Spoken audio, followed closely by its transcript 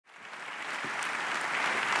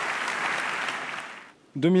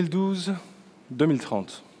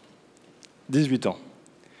2012-2030. 18 ans.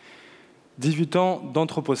 18 ans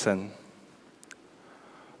d'anthropocène.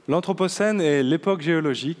 L'anthropocène est l'époque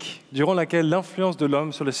géologique durant laquelle l'influence de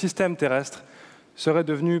l'homme sur le système terrestre serait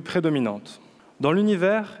devenue prédominante. Dans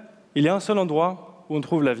l'univers, il y a un seul endroit où on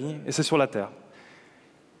trouve la vie, et c'est sur la Terre.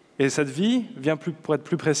 Et cette vie vient, pour être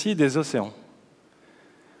plus précis, des océans.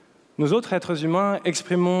 Nous autres êtres humains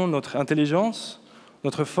exprimons notre intelligence,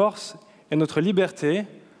 notre force et notre liberté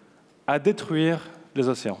à détruire les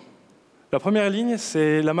océans. La première ligne,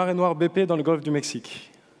 c'est la marée noire BP dans le golfe du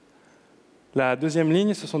Mexique. La deuxième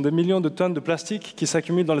ligne, ce sont des millions de tonnes de plastique qui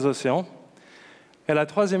s'accumulent dans les océans. Et la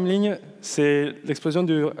troisième ligne, c'est l'explosion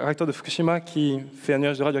du réacteur de Fukushima qui fait un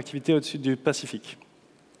nuage de radioactivité au-dessus du Pacifique.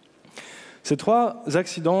 Ces trois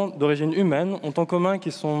accidents d'origine humaine ont en commun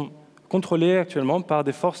qu'ils sont contrôlés actuellement par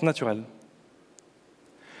des forces naturelles.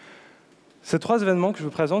 Ces trois événements que je vous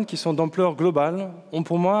présente, qui sont d'ampleur globale, ont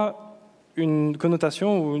pour moi une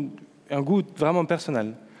connotation ou un goût vraiment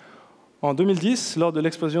personnel. En 2010, lors de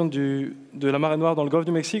l'explosion de la marée noire dans le golfe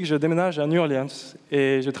du Mexique, je déménage à New Orleans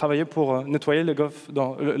et j'ai travaillé pour nettoyer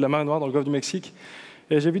la marée noire dans le golfe du Mexique.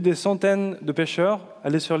 Et j'ai vu des centaines de pêcheurs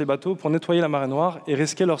aller sur les bateaux pour nettoyer la marée noire et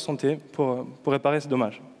risquer leur santé pour réparer ces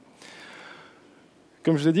dommages.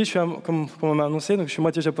 Comme je vous ai dit, comme on m'a annoncé, donc je suis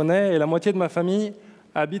moitié japonais et la moitié de ma famille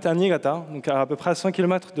habite à Niigata, donc à peu près à 100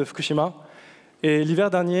 km de Fukushima. Et l'hiver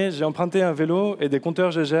dernier, j'ai emprunté un vélo et des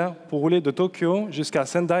compteurs GGR pour rouler de Tokyo jusqu'à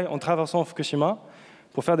Sendai en traversant Fukushima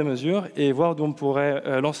pour faire des mesures et voir d'où on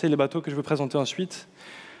pourrait lancer les bateaux que je vais présenter ensuite.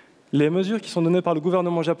 Les mesures qui sont données par le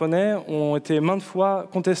gouvernement japonais ont été maintes fois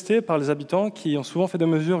contestées par les habitants qui ont souvent fait des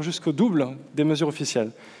mesures jusqu'au double des mesures officielles.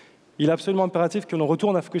 Il est absolument impératif que l'on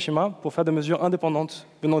retourne à Fukushima pour faire des mesures indépendantes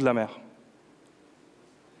venant de la mer.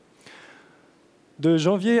 De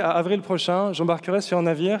janvier à avril prochain, j'embarquerai sur un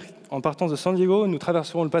navire en partant de San Diego. Nous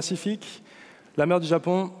traverserons le Pacifique, la mer du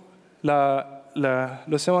Japon,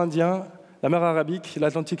 l'océan Indien, la mer Arabique,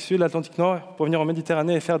 l'Atlantique Sud, l'Atlantique Nord pour venir en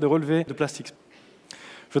Méditerranée et faire des relevés de plastique.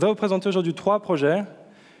 Je voudrais vous présenter aujourd'hui 3 projets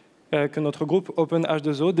que notre groupe Open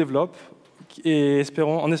H2O développe et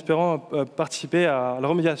en espérant participer à la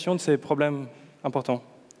remédiation de ces problèmes importants.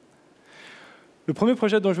 Le premier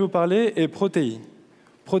projet dont je vais vous parler est Protei.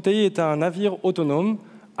 Protei est un navire autonome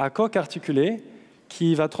à coque articulée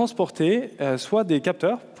qui va transporter soit des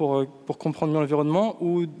capteurs pour comprendre mieux l'environnement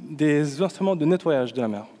ou des instruments de nettoyage de la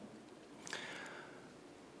mer.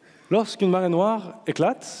 Lorsqu'une marée noire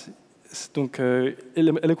éclate, donc, elle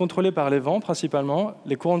est contrôlée par les vents principalement,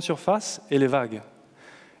 les courants de surface et les vagues.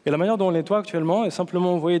 Et la manière dont on nettoie actuellement est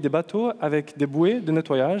simplement envoyer des bateaux avec des bouées de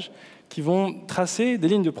nettoyage qui vont tracer des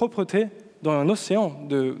lignes de propreté dans un océan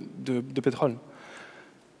de pétrole.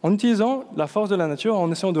 En utilisant la force de la nature,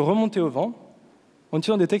 en essayant de remonter au vent, en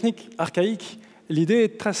utilisant des techniques archaïques, l'idée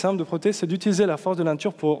est très simple de Protei, c'est d'utiliser la force de la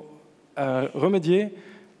nature pour remédier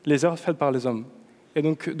les erreurs faites par les hommes. Et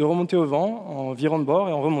donc de remonter au vent en virant de bord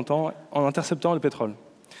et en remontant, en interceptant le pétrole.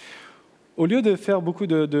 Au lieu de faire beaucoup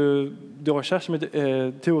de recherches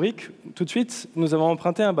théoriques, tout de suite, nous avons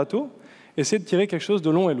emprunté un bateau et essayé de tirer quelque chose de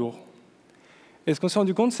long et lourd. Et ce qu'on s'est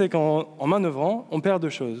rendu compte, c'est qu'en manœuvrant, on perd 2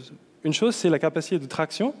 choses. Une chose, c'est la capacité de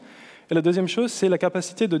traction, et la deuxième chose, c'est la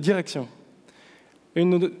capacité de direction. Et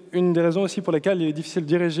une des raisons aussi pour lesquelles il est difficile de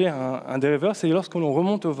diriger un dériveur, c'est lorsqu'on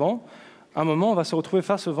remonte au vent, à un moment, on va se retrouver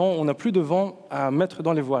face au vent, on n'a plus de vent à mettre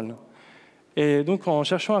dans les voiles. Et donc, en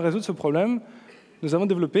cherchant à résoudre ce problème, nous avons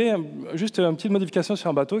développé juste une petite modification sur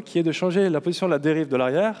un bateau qui est de changer la position de la dérive de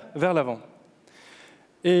l'arrière vers l'avant.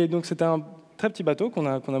 Et donc, c'est un très petit bateau qu'on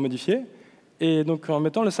a modifié. Et donc, en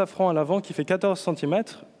mettant le safran à l'avant qui fait 14 cm,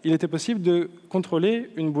 il était possible de contrôler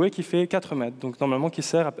une bouée qui fait 4 mètres, donc normalement qui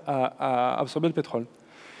sert à absorber le pétrole.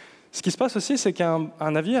 Ce qui se passe aussi, c'est qu'un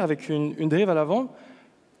navire avec une dérive à l'avant,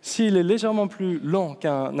 s'il est légèrement plus lent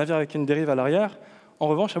qu'un navire avec une dérive à l'arrière, en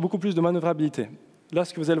revanche, a beaucoup plus de manœuvrabilité. Là,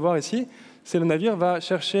 ce que vous allez voir ici, c'est que le navire va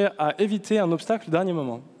chercher à éviter un obstacle au dernier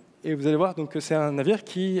moment. Et vous allez voir donc, que c'est un navire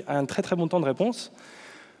qui a un très très bon temps de réponse.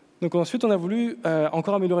 Donc ensuite, on a voulu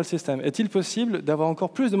encore améliorer le système. Est-il possible d'avoir encore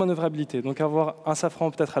plus de manœuvrabilité? Donc avoir un safran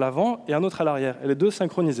peut-être à l'avant et un autre à l'arrière, et les deux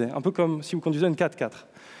synchronisés, un peu comme si vous conduisez une 4x4.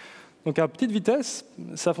 Donc à petite vitesse,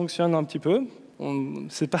 ça fonctionne un petit peu.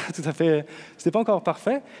 C'était pas encore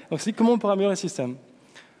parfait. Donc c'est comment on pourrait améliorer le système?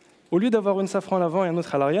 Au lieu d'avoir une safran à l'avant et un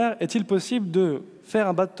autre à l'arrière, est-il possible de faire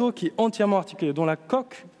un bateau qui est entièrement articulé, dont la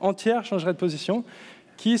coque entière changerait de position,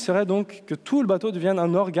 qui serait donc que tout le bateau devienne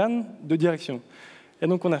un organe de direction? Et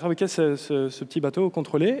donc on a fabriqué ce petit bateau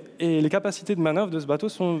contrôlé, et les capacités de manœuvre de ce bateau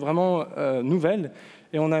sont vraiment nouvelles,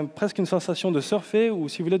 et on a presque une sensation de surfer, ou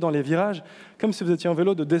si vous voulez, dans les virages, comme si vous étiez en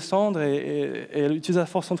vélo, de descendre et utiliser la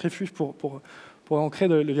force centrifuge pour pour ancrer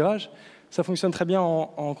le virage. Ça fonctionne très bien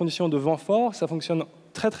en conditions de vent fort, ça fonctionne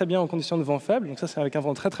très très bien en conditions de vent faible, donc ça c'est avec un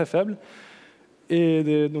vent très très faible.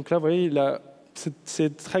 Et donc là, vous voyez,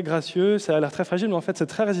 c'est très gracieux, ça a l'air très fragile, mais en fait c'est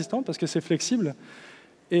très résistant parce que c'est flexible.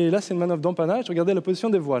 Et là, c'est une manœuvre d'empannage. Regardez la position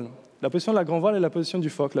des voiles. La position de la grande voile et la position du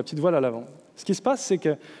foc, la petite voile à l'avant. Ce qui se passe, c'est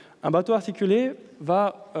qu'un bateau articulé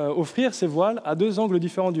va offrir ses voiles à deux angles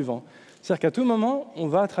différents du vent. C'est-à-dire qu'à tout moment, on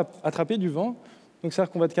va attraper du vent. Donc,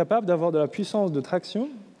 c'est-à-dire qu'on va être capable d'avoir de la puissance de traction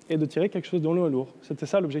et de tirer quelque chose dont l'eau est lourd. C'était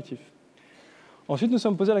ça l'objectif. Ensuite, nous nous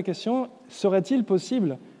sommes posé la question, serait-il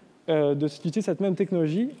possible d'utiliser cette même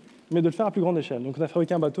technologie, mais de le faire à plus grande échelle? Donc, on a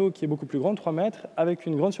fabriqué un bateau qui est beaucoup plus grand, 3 mètres, avec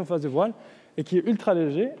une grande surface de voile, et qui est ultra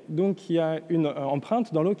léger, donc qui a une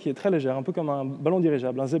empreinte dans l'eau qui est très légère, un peu comme un ballon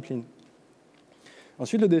dirigeable, un zeppelin.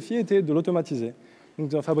 Ensuite, le défi était de l'automatiser.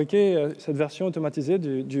 Donc, on a fabriqué cette version automatisée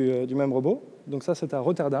du même robot. Donc ça, c'est à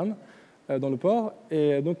Rotterdam, dans le port.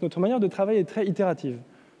 Et donc, notre manière de travailler est très itérative.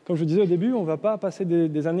 Comme je vous disais au début, on ne va pas passer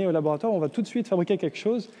des années au laboratoire, on va tout de suite fabriquer quelque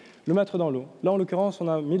chose, le mettre dans l'eau. Là, en l'occurrence, on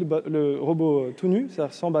a mis le robot tout nu,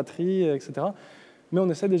 c'est-à-dire sans batterie, etc. Mais on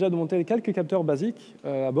essaie déjà de monter quelques capteurs basiques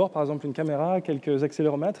à bord, par exemple une caméra, quelques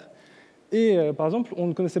accéléromètres. Et par exemple, on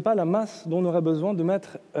ne connaissait pas la masse dont on aurait besoin de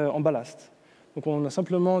mettre en ballast. Donc on a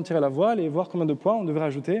simplement tiré la voile et voir combien de poids on devrait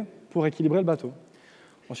ajouter pour équilibrer le bateau.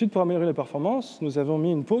 Ensuite, pour améliorer les performances, nous avons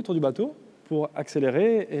mis une peau autour du bateau pour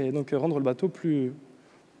accélérer et donc rendre le bateau plus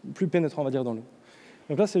pénétrant, on va dire, dans l'eau.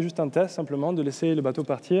 Donc là, c'est juste un test simplement de laisser le bateau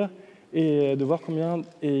partir et de voir combien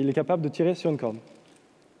il est capable de tirer sur une corde.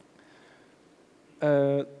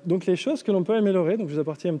 Donc les choses que l'on peut améliorer, donc je vous ai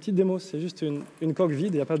apporté une petite démo, c'est juste une coque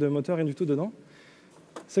vide, il n'y a pas de moteur, rien du tout dedans.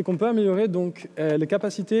 C'est qu'on peut améliorer donc, les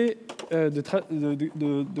capacités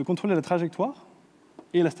de contrôler la trajectoire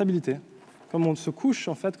et la stabilité. Comme on se couche,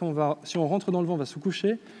 en fait, si on rentre dans le vent, on va se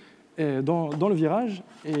coucher dans le virage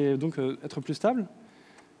et donc être plus stable.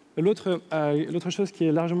 L'autre chose qui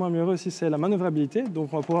est largement améliorée aussi, c'est la manœuvrabilité.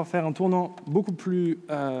 Donc on va pouvoir faire un tournant beaucoup plus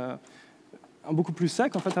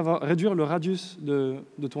sec, en fait, réduire le radius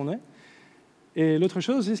de tournée. Et l'autre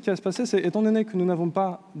chose aussi, ce qui va se passer, c'est étant donné que nous n'avons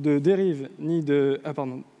pas de dérive, ni de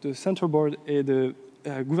centerboard et de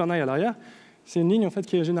gouvernail à l'arrière, c'est une ligne en fait,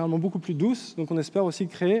 qui est généralement beaucoup plus douce. Donc on espère aussi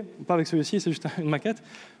créer, pas avec celui-ci, c'est juste une maquette,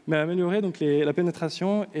 mais améliorer donc, la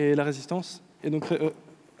pénétration et la résistance, et donc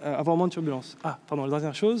avoir moins de turbulence. La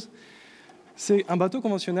dernière chose, c'est un bateau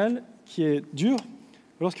conventionnel qui est dur.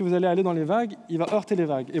 Lorsque vous allez aller dans les vagues, il va heurter les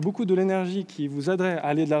vagues. Et beaucoup de l'énergie qui vous aiderait à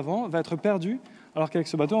aller de l'avant va être perdue, alors qu'avec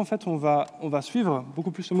ce bateau, en fait, on va suivre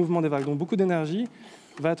beaucoup plus le mouvement des vagues. Donc beaucoup d'énergie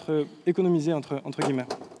va être économisée, entre guillemets.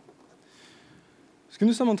 Ce que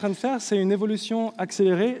nous sommes en train de faire, c'est une évolution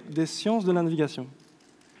accélérée des sciences de la navigation.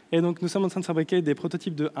 Et donc nous sommes en train de fabriquer des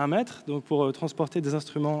prototypes de 1 mètre donc pour transporter des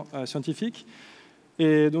instruments scientifiques.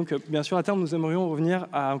 Et donc, bien sûr, à terme, nous aimerions revenir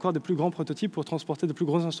à encore des plus grands prototypes pour transporter de plus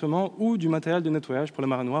gros instruments ou du matériel de nettoyage pour la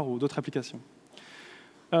marée noire ou d'autres applications.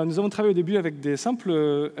 Nous avons travaillé au début avec des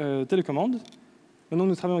simples télécommandes. Maintenant,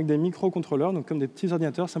 nous travaillons avec des microcontrôleurs, donc comme des petits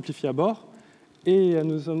ordinateurs simplifiés à bord. Et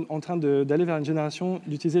nous sommes en train d'aller vers une génération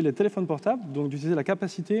d'utiliser les téléphones portables, donc d'utiliser la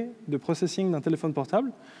capacité de processing d'un téléphone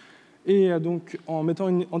portable. Et donc, en mettant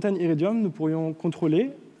une antenne iridium, nous pourrions contrôler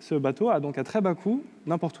ce bateau à très bas coût,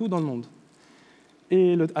 n'importe où dans le monde.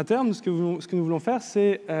 Et à terme, ce que nous voulons faire,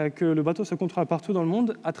 c'est que le bateau se contrôle partout dans le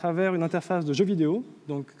monde à travers une interface de jeux vidéo,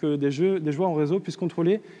 donc que des joueurs en réseau puissent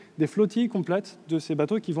contrôler des flottilles complètes de ces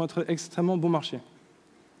bateaux qui vont être extrêmement bon marché.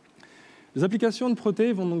 Les applications de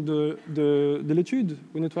Protei vont donc de l'étude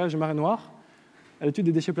au nettoyage des marées noires, à l'étude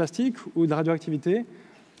des déchets plastiques ou de la radioactivité,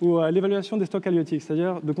 ou à l'évaluation des stocks halieutiques,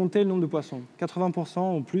 c'est-à-dire de compter le nombre de poissons.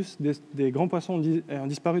 80% ou plus des grands poissons ont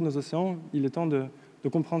disparu de nos océans. Il est temps de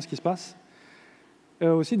comprendre ce qui se passe.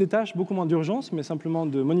 Aussi des tâches beaucoup moins d'urgence, mais simplement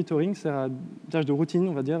de monitoring, c'est-à-dire des tâches de routine,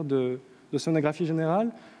 on va dire, de sonographie générale,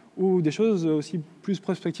 ou des choses aussi plus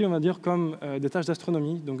prospectives, on va dire, comme des tâches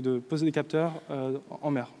d'astronomie, donc de poser des capteurs en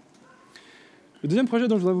mer. Le deuxième projet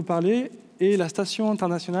dont je voudrais vous parler est la station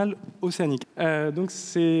internationale océanique. Donc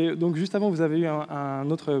juste avant, vous avez eu un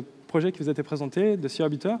autre projet qui vous a été présenté, de Sea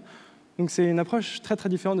Orbiter. Donc c'est une approche très très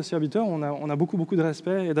différente de Sea Orbiter. On a beaucoup de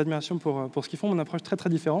respect et d'admiration pour ce qu'ils font, mais une approche très très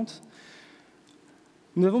différente.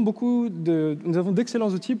 Nous avons d'excellents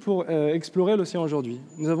outils pour explorer l'océan aujourd'hui.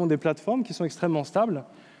 Nous avons des plateformes qui sont extrêmement stables,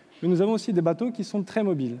 mais nous avons aussi des bateaux qui sont très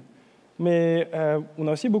mobiles. Mais on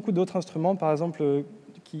a aussi beaucoup d'autres instruments, par exemple,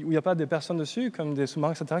 où il n'y a pas des personnes dessus, comme des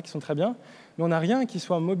sous-marins, etc., qui sont très bien, mais on n'a rien qui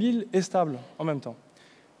soit mobile et stable en même temps.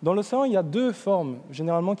 Dans l'océan, il y a deux formes,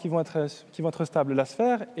 généralement, qui vont être stables, la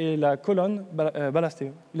sphère et la colonne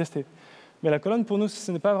lestée. Mais la colonne, pour nous,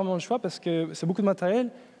 ce n'est pas vraiment le choix, parce que c'est beaucoup de matériel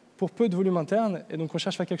pour peu de volume interne, et donc on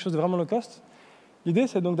cherche à faire quelque chose de vraiment low cost. L'idée,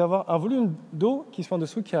 c'est donc d'avoir un volume d'eau qui soit en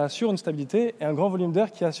dessous, qui assure une stabilité, et un grand volume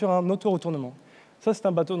d'air qui assure un auto-retournement. Ça, c'est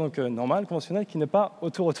un bateau donc, normal, conventionnel, qui n'est pas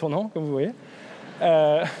auto-retournant, comme vous voyez.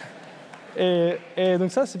 Et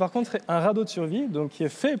donc ça, c'est par contre un radeau de survie donc, qui est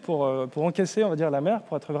fait pour encaisser, on va dire, la mer,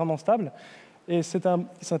 pour être vraiment stable. Et il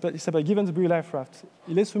s'appelle Gibbons-Bury Life Raft.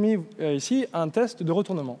 Il est soumis ici à un test de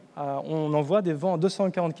retournement. On envoie des vents à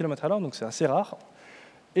 240 km/h, donc c'est assez rare.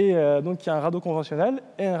 Et donc il y a un radeau conventionnel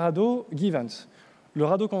et un radeau Gibbons. Le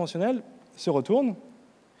radeau conventionnel se retourne.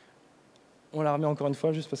 On la remet encore une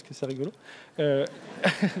fois, juste parce que c'est rigolo. Le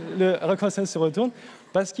radeau conventionnel se retourne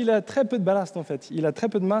parce qu'il a très peu de ballast, en fait. Il a très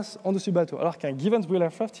peu de masse en dessus du bateau. Alors qu'un Gibbons-Bury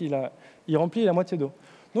Life Raft, il remplit la moitié d'eau.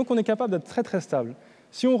 Donc on est capable d'être très, très stable.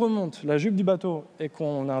 Si on remonte la jupe du bateau et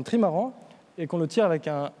qu'on a un trimaran et qu'on le tire avec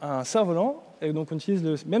un cerf-volant, et donc on utilise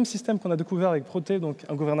le même système qu'on a découvert avec Protei, donc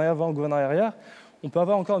un gouvernail avant, un gouvernail arrière, on peut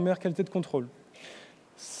avoir encore une meilleure qualité de contrôle.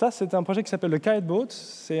 Ça, c'est un projet qui s'appelle le Kite Boat.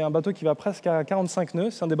 C'est un bateau qui va presque à 45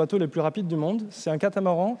 nœuds. C'est un des bateaux les plus rapides du monde. C'est un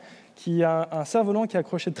catamaran qui a un cerf-volant qui est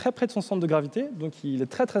accroché très près de son centre de gravité, donc il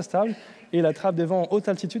est très très stable, et il attrape des vents en haute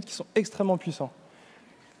altitude qui sont extrêmement puissants.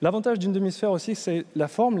 L'avantage d'une demi-sphère aussi, c'est la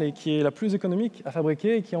forme qui est la plus économique à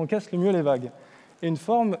fabriquer et qui encaisse le mieux les vagues. Et une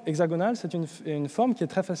forme hexagonale, c'est une forme qui est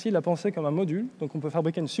très facile à penser comme un module. Donc on peut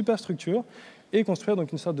fabriquer une superstructure et construire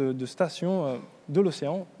donc une sorte de station de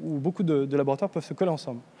l'océan où beaucoup de laboratoires peuvent se coller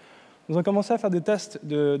ensemble. Nous avons commencé à faire des tests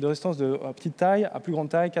de résistance de petite taille à plus grande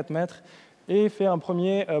taille, 4 mètres, et fait un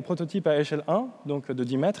premier prototype à échelle 1, donc de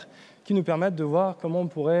 10 mètres, qui nous permettent de voir comment on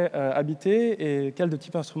pourrait habiter et quel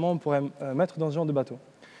type d'instrument on pourrait mettre dans ce genre de bateau.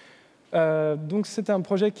 Donc c'est un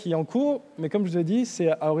projet qui est en cours, mais comme je vous ai dit, c'est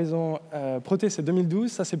à horizon Protei, c'est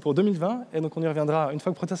 2012, ça c'est pour 2020, et donc on y reviendra une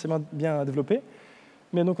fois que Protei s'est bien développé.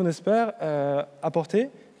 Mais donc on espère apporter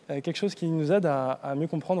quelque chose qui nous aide à mieux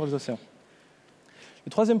comprendre les océans. Le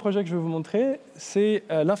troisième projet que je vais vous montrer, c'est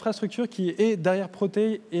l'infrastructure qui est derrière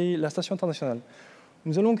Protei et la station internationale.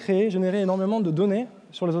 Nous allons générer énormément de données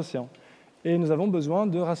sur les océans, et nous avons besoin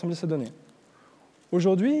de rassembler ces données.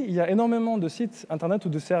 Aujourd'hui, il y a énormément de sites internet ou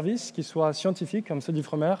de services qui soient scientifiques, comme ceux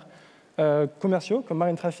d'Ifremer, commerciaux, comme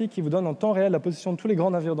Marine Traffic, qui vous donnent en temps réel la position de tous les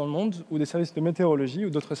grands navires dans le monde, ou des services de météorologie, ou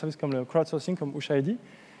d'autres services comme le crowdsourcing, comme Ushaidi,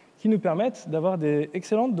 qui nous permettent d'avoir des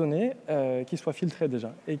excellentes données qui soient filtrées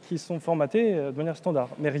déjà, et qui sont formatées de manière standard,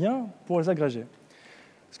 mais rien pour les agréger.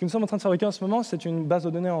 Ce que nous sommes en train de fabriquer en ce moment, c'est une base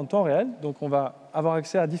de données en temps réel, donc on va avoir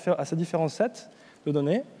accès à ces différents sets de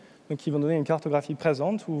données, donc qui vont donner une cartographie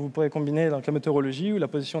présente où vous pourrez combiner donc, la météorologie ou la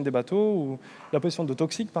position des bateaux ou la position de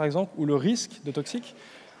toxiques par exemple ou le risque de toxiques.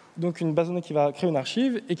 Donc une base de données qui va créer une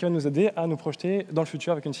archive et qui va nous aider à nous projeter dans le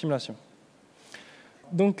futur avec une simulation.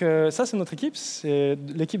 Donc ça c'est notre équipe, c'est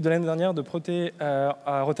l'équipe de l'année dernière de Protei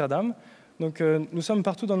à Rotterdam. Donc nous sommes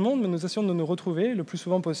partout dans le monde mais nous essayons de nous retrouver le plus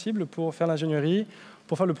souvent possible pour faire l'ingénierie,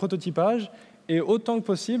 pour faire le prototypage et autant que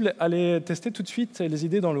possible aller tester tout de suite les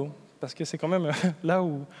idées dans l'eau. Parce que c'est quand même là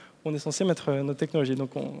où on est censé mettre notre technologie.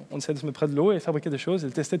 Donc on essaie de se mettre près de l'eau et fabriquer des choses et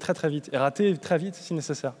le tester très très vite et rater très vite si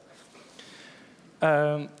nécessaire.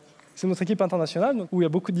 C'est notre équipe internationale donc, où il y a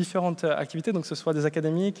beaucoup de différentes activités, donc que ce soit des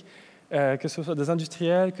académiques, que ce soit des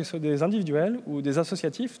industriels, que ce soit des individuels ou des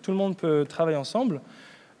associatifs. Tout le monde peut travailler ensemble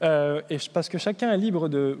et parce que chacun est libre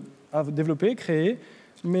de développer, créer,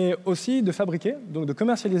 mais aussi de fabriquer, donc de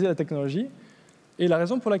commercialiser la technologie. Et la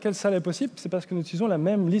raison pour laquelle ça est possible, c'est parce que nous utilisons la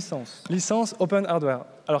même licence. Licence Open Hardware.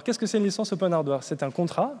 Alors, qu'est-ce que c'est une licence Open Hardware? C'est un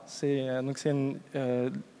contrat, c'est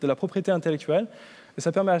de la propriété intellectuelle, et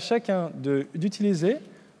ça permet à chacun d'utiliser,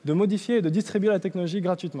 de modifier et de distribuer la technologie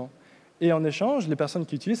gratuitement. Et en échange, les personnes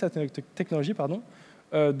qui utilisent cette technologie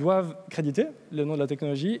doivent créditer le nom de la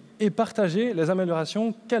technologie et partager les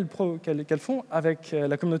améliorations qu'elles font avec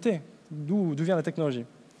la communauté, d'où vient la technologie.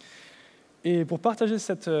 Et pour partager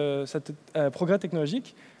ce progrès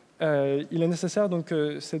technologique, il est nécessaire donc,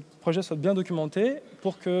 que ce projet soit bien documenté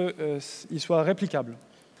pour qu'il soit réplicable.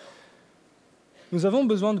 Nous avons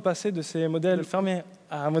besoin de passer de ces modèles fermés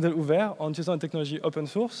à un modèle ouvert en utilisant une technologie open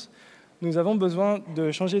source. Nous avons besoin de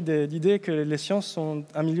changer d'idée que les sciences sont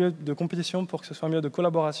un milieu de compétition pour que ce soit un milieu de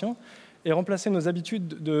collaboration et remplacer nos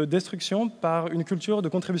habitudes de destruction par une culture de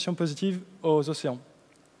contribution positive aux océans.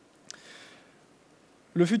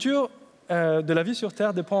 Le futur de la vie sur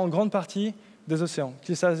Terre dépend en grande partie des océans,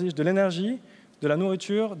 qu'il s'agisse de l'énergie, de la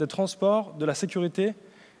nourriture, des transports, de la sécurité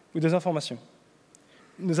ou des informations.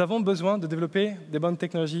 Nous avons besoin de développer des bonnes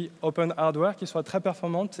technologies open hardware qui soient très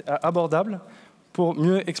performantes et abordables pour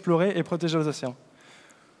mieux explorer et protéger les océans.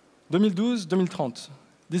 2012-2030,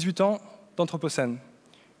 18 ans d'anthropocène.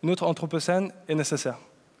 Une autre anthropocène est nécessaire.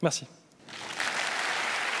 Merci.